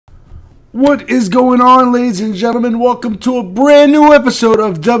What is going on, ladies and gentlemen? Welcome to a brand new episode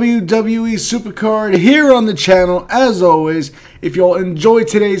of WWE Supercard here on the channel. As always, if y'all enjoy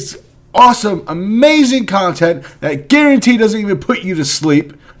today's awesome, amazing content that guaranteed doesn't even put you to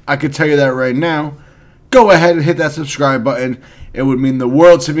sleep, I can tell you that right now, go ahead and hit that subscribe button. It would mean the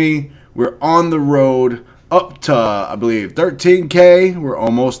world to me. We're on the road up to, I believe, 13K. We're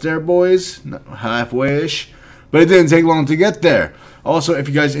almost there, boys. Halfway-ish. But it didn't take long to get there. Also, if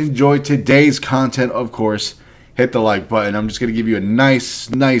you guys enjoyed today's content, of course, hit the like button. I'm just going to give you a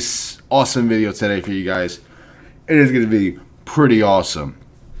nice, awesome video today for you guys. It is going to be pretty awesome.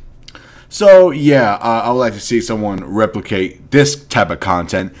 So, yeah, I would like to see someone replicate this type of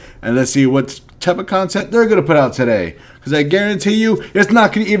content. And let's see what type of content they're going to put out today. Because I guarantee you, it's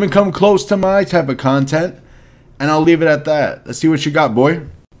not going to even come close to my type of content. And I'll leave it at that. Let's see what you got, boy.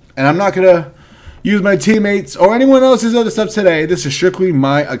 And I'm not going to use my teammates or anyone else's other stuff today. This is strictly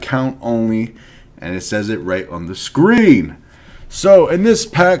my account only, and it says it right on the screen. So in this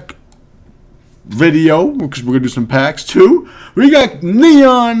pack video, because we're gonna do some packs too, we got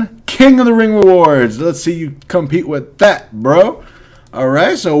Neon King of the Ring rewards. Let's see you compete with that, bro. All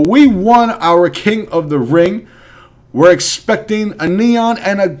right, so we won our King of the Ring. We're expecting a Neon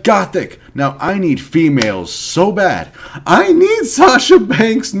and a Gothic. Now, I need females so bad. I need Sasha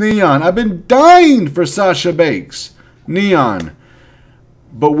Banks Neon. I've been dying for Sasha Banks Neon.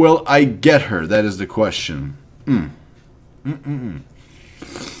 But will I get her? That is the question. I don't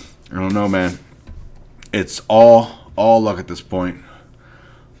know, man. It's all luck at this point.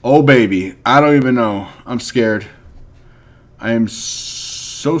 Oh, baby. I don't even know. I'm scared. I am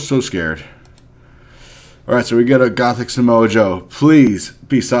so scared. Alright, so we get a Gothic Samoa Joe. Please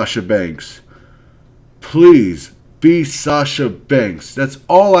be Sasha Banks. Please be Sasha Banks. That's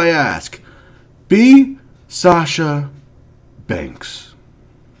all I ask. Be Sasha Banks.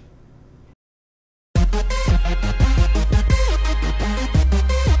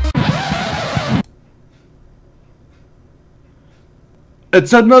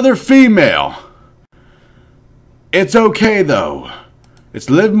 It's another female. It's okay, though. It's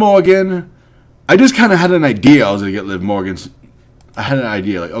Liv Morgan. I just kind of had an idea I was going to get Liv Morgan. I had an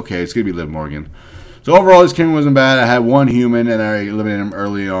idea, like, okay, it's going to be Liv Morgan. So overall, this king wasn't bad. I had one human, and I eliminated him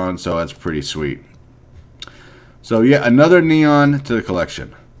early on, so that's pretty sweet. So, yeah, another Neon to the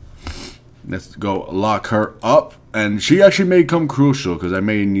collection. Let's go lock her up. And she actually may come crucial, because I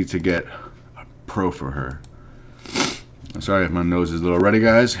may need to get a pro for her. I'm sorry if my nose is a little ready,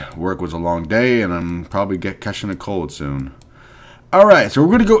 guys. Work was a long day, and I'm probably catching a cold soon. Alright, so we're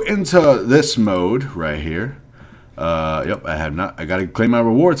going to go into this mode right here. Yep, I got to claim my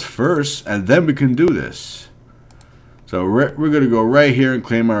rewards first, and then we can do this. So we're going to go right here and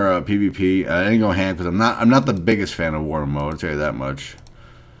claim our PvP. I didn't go hand because I'm not the biggest fan of war mode, I'll tell you that much.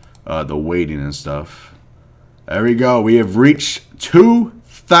 The waiting and stuff. There we go. We have reached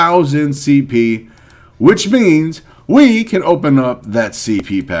 2,000 CP, which means we can open up that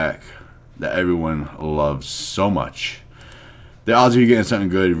CP pack that everyone loves so much. The odds of you getting something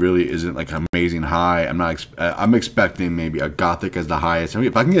good really isn't like amazing high. I'm expecting maybe a Gothic as the highest. I mean,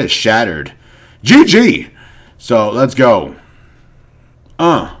 if I can get it shattered, GG. So let's go.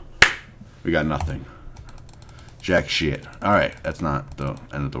 We got nothing. Jack shit. All right, that's not the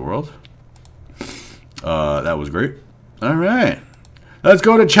end of the world. That was great. All right, let's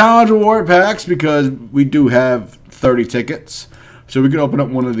go to challenge reward packs because we do have 30 tickets, so we can open up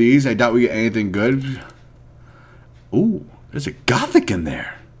one of these. I doubt we get anything good. Ooh. There's a Gothic in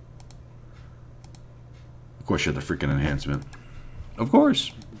there. Of course, you have the freaking enhancement. Of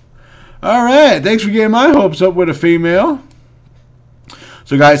course. Alright, thanks for getting my hopes up with a female.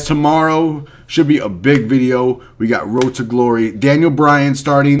 So, guys, tomorrow should be a big video. We got Road to Glory, Daniel Bryan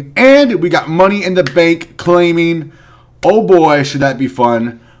starting, and we got Money in the Bank claiming. Oh, boy, should that be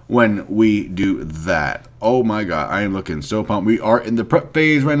fun when we do that. Oh, my God, I am looking so pumped. We are in the prep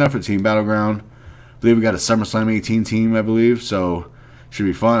phase right now for Team Battleground. I believe we got a SummerSlam 18 team, I believe, so should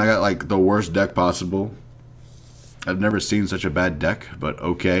be fun. I got like the worst deck possible. I've never seen such a bad deck, but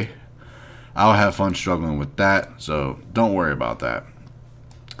okay. I'll have fun struggling with that, so don't worry about that.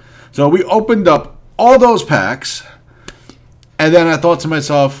 So we opened up all those packs, and then I thought to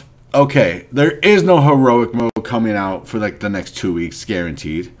myself, okay, there is no heroic mode coming out for like the next 2 weeks,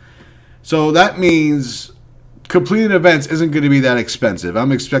 guaranteed. So that means completing events isn't going to be that expensive.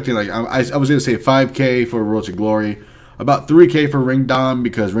 I'm expecting, like, I was going to say 5K for Road to Glory, about 3K for Ring Dom,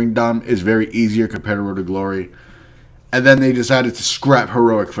 because Ring Dom is very easier compared to Road to Glory. And then they decided to scrap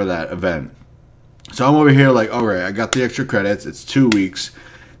Heroic for that event. So I'm over here like, alright, I got the extra credits. It's 2 weeks.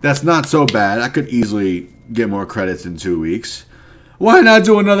 That's not so bad. I could easily get more credits in 2 weeks. Why not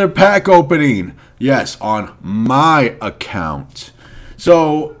do another pack opening? Yes, on my account.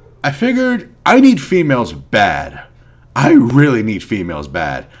 So I figured I need females bad. I really need females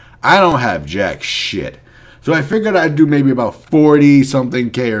bad. I don't have jack shit. So I figured I'd do maybe about 40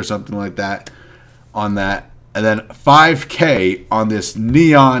 something K or something like that on that. And then 5K on this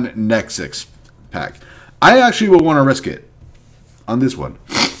Neon Nexus pack. I actually will want to risk it on this one.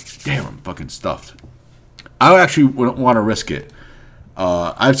 Damn, I'm fucking stuffed. I actually wouldn't want to risk it.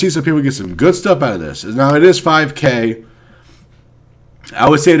 I've seen some people get some good stuff out of this. Now, it is 5K. I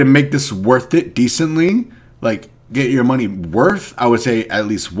would say to make this worth it decently, like get your money worth, I would say at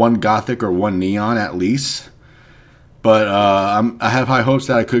least one Gothic or one Neon at least. But I have high hopes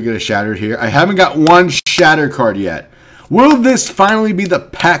that I could get a Shattered here. I haven't got one Shattered card yet. Will this finally be the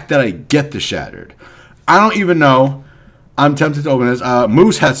pack that I get the Shattered? I don't even know. I'm tempted to open this.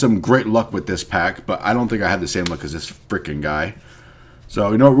 Moose had some great luck with this pack, but I don't think I have the same luck as this freaking guy.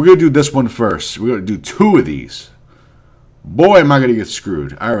 So, you know what? We're going to do this one first. We're going to do 2 of these. Boy, am I going to get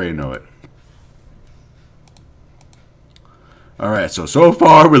screwed. I already know it. Alright, so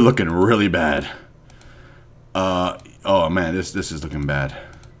far we're looking really bad. Oh man, this is looking bad.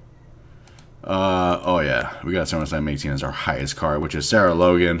 Oh yeah, we got SummerSlam 18 as our highest card, which is Sarah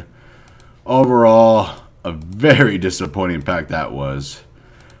Logan. Overall, a very disappointing pack that was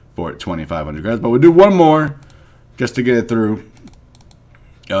for 2,500 cards. But we'll do one more just to get it through.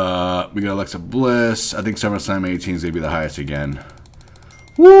 We got Alexa Bliss. I think SummerSlam 18 is gonna be the highest again.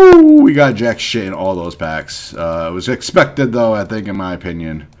 Woo! We got jack shit in all those packs. It was expected though, I think, in my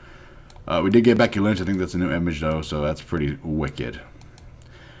opinion. We did get Becky Lynch. I think that's a new image, though, so that's pretty wicked.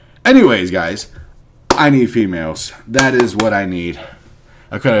 Anyways, guys, I need females. That is what I need.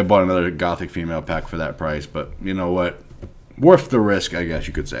 I could have bought another Gothic female pack for that price, but you know what? Worth the risk, I guess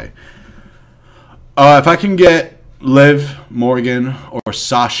you could say. If I can get Liv Morgan or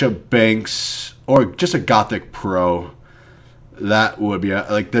Sasha Banks or just a Gothic Pro, that would be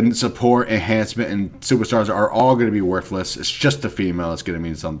like the support, enhancement, and superstars are all going to be worthless. It's just the female that's going to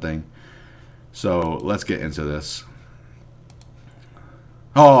mean something. So let's get into this.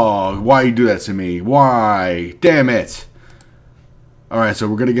 Oh, why you do that to me? Why? Damn it. Alright, so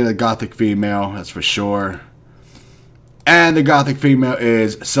we're going to get a Gothic female, that's for sure. And the Gothic female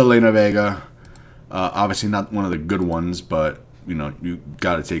is Selena Vega. Obviously not one of the good ones, but, you know, you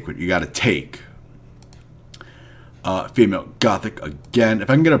got to take what you got to take. Female Gothic again. If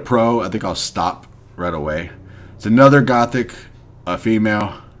I can get a pro, I think I'll stop right away. It's another Gothic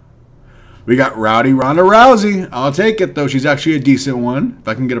female. We got Rowdy Ronda Rousey. I'll take it, though. She's actually a decent one. If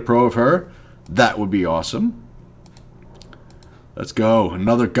I can get a pro of her, that would be awesome. Let's go.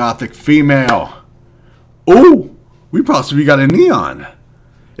 Another Gothic female. Oh, we possibly got a Neon.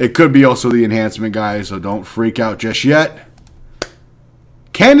 It could be also the enhancement, guys, so don't freak out just yet.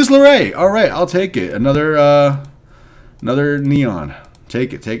 Candice LeRae. All right, I'll take it. Another Neon.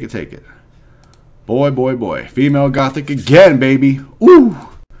 Take it, take it, take it. Boy, boy, boy. Female Gothic again, baby. Ooh.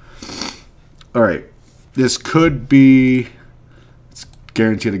 All right, this could be, it's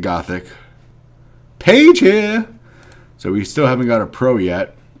guaranteed a Gothic. Paige here. So we still haven't got a pro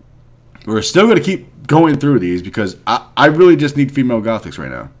yet. We're still going to keep going through these because I really just need female Gothics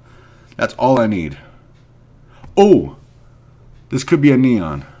right now. That's all I need. Oh, this could be a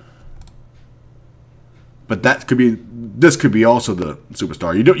Neon. But that could be, this could be also the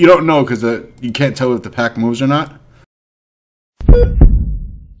superstar. You don't know because you can't tell if the pack moves or not.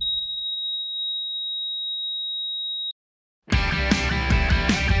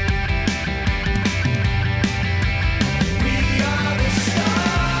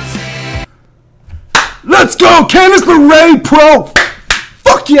 Let's go! Candice LeRae Pro!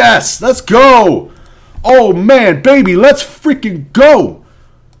 Fuck yes! Let's go! Oh man, baby, let's freaking go!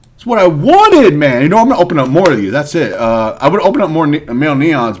 That's what I wanted, man. You know, I'm gonna open up more of these. That's it. I would open up more male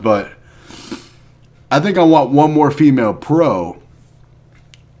Neons, but I think I want one more female pro.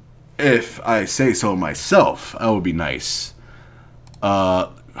 If I say so myself, that would be nice.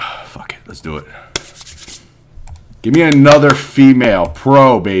 Fuck it. Let's do it. Give me another female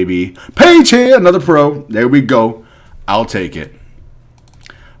pro, baby. Paige here, another pro. There we go. I'll take it.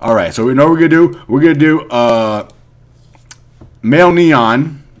 All right, so we know what we're going to do. We're going to do male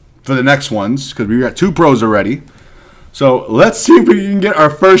Neon for the next ones because we got 2 pros already. So let's see if we can get our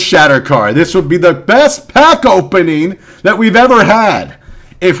first Shatter card. This would be the best pack opening that we've ever had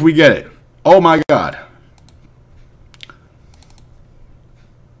if we get it. Oh, my God.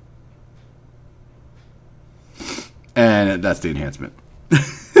 And that's the enhancement.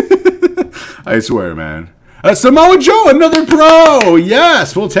 I swear, man. Samoa Joe, another pro.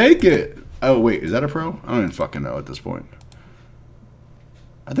 Yes, we'll take it. Oh, wait, is that a pro? I don't even fucking know at this point.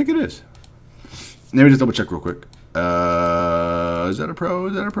 I think it is. Let me just double check real quick. Is that a pro?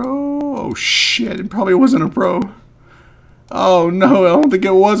 Is that a pro? Oh shit, it probably wasn't a pro. Oh no, I don't think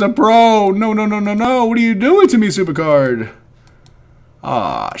it was a pro. No, no, no, no, no. What are you doing to me, Supercard?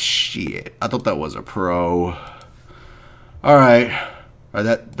 Ah, shit. I thought that was a pro. Alright.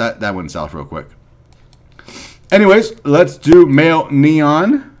 Alright, that went south real quick. Anyways, let's do Male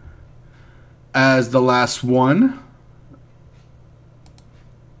Neon as the last one.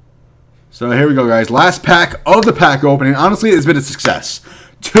 So here we go, guys. Last pack of the pack opening. Honestly, it's been a success.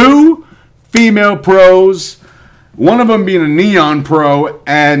 2 female pros. One of them being a Neon pro.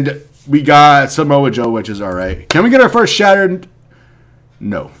 And we got Samoa Joe, which is alright. Can we get our first Shattered?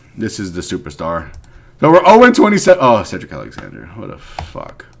 No. This is the Superstar. So we're 0-27. Oh, Cedric Alexander. What the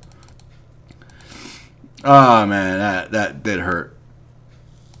fuck. Oh, man. That did hurt.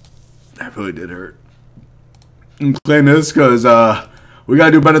 That really did hurt. I'm claiming this because we got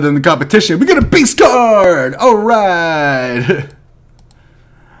to do better than the competition. We get a Beast card. All right.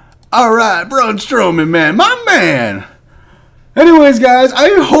 All right. Braun Strowman, man. My man. Anyways, guys,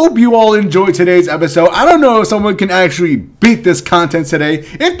 I hope you all enjoyed today's episode. I don't know if someone can actually beat this content today.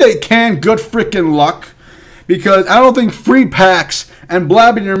 If they can, good freaking luck. Because I don't think free packs and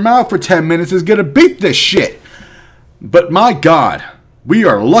blabbing your mouth for 10 minutes is going to beat this shit. But my God, we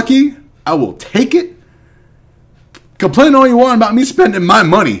are lucky. I will take it. Complain all you want about me spending my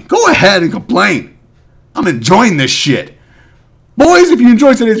money. Go ahead and complain. I'm enjoying this shit. Boys, if you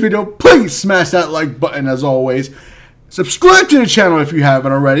enjoyed today's video, please smash that like button as always. Subscribe to the channel if you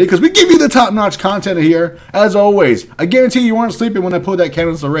haven't already, because we give you the top-notch content here, as always. I guarantee you weren't sleeping when I pulled that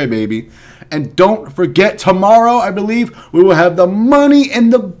Candice LeRae, baby. And don't forget, tomorrow, I believe, we will have the Money in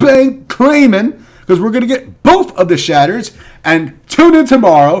the Bank claiming, because we're going to get both of the Shatters. And tune in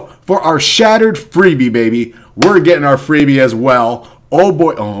tomorrow for our Shattered freebie, baby. We're getting our freebie as well. Oh,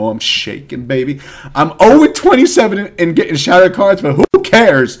 boy. Oh, I'm shaking, baby. I'm 0-27 in getting Shattered cards, but who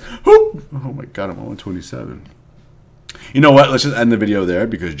cares? Oh, my God, I'm 0-27. You know what? Let's just end the video there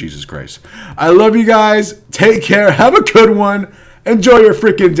because Jesus Christ. I love you guys. Take care. Have a good one. Enjoy your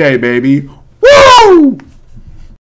freaking day, baby. Woo!